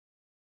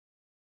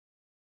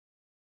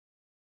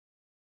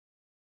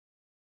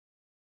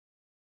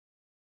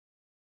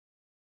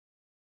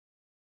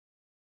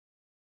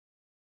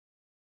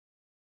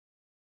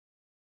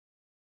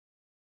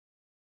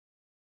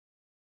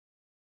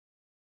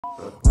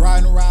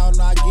Riding around,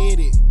 I get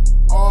it,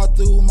 all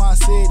through my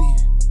city.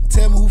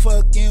 Tell me who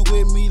fucking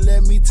with me,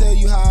 let me tell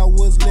you how I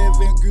was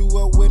living. Grew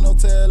up with no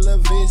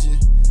television,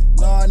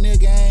 nah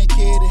nigga ain't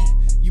kidding.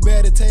 You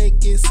better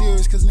take it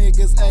serious, cause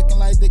niggas acting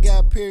like they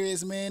got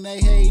periods. Man, they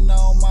hating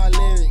on my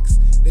lyrics,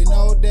 they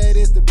know that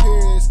it's the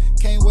periods.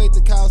 Can't wait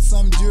to call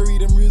some jury,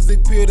 the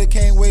music period,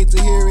 can't wait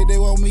to hear it. They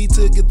want me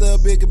to get the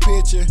bigger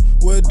picture,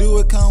 well do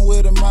it come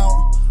with a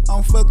mount.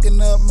 I'm fucking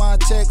up my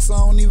checks, I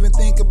don't even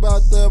think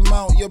about the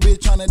amount. Your bitch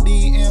tryna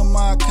DM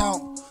my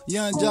account.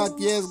 Young jock,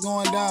 yeah, it's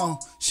going down.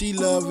 She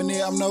loving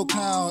it, I'm no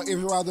clown. If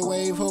you ride the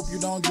wave, hope you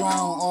don't drown.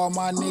 All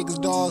my niggas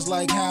dogs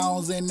like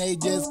hounds, and they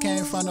just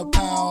came from the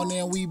pound.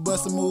 And we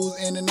bustin'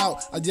 moves in and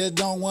out, I just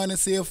don't wanna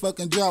see a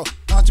fucking drought.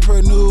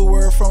 Entrepreneur,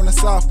 word from the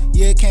south,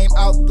 yeah, it came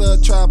out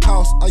the trap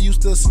house. I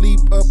used to sleep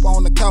up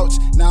on the couch,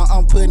 now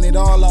I'm putting it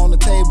all on the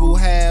table.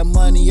 Had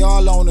money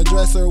all on the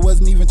dresser,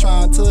 wasn't even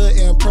trying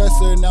to impress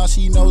her. Now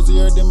she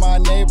nosier than my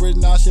neighbors,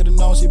 now should've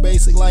known she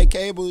basic like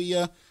cable,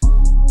 yeah.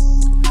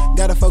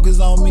 Gotta focus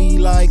on me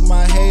like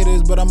my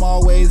haters, but I'm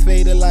always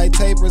faded like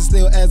taper.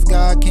 Still ask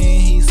God, can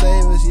he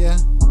save us, yeah.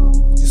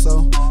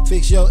 So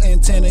fix your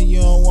antenna,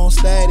 you don't want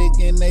static.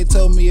 And they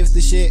told me if the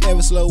shit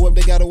ever slow up,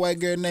 they got a white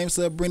girl named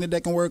Sabrina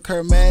that can work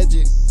her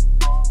magic.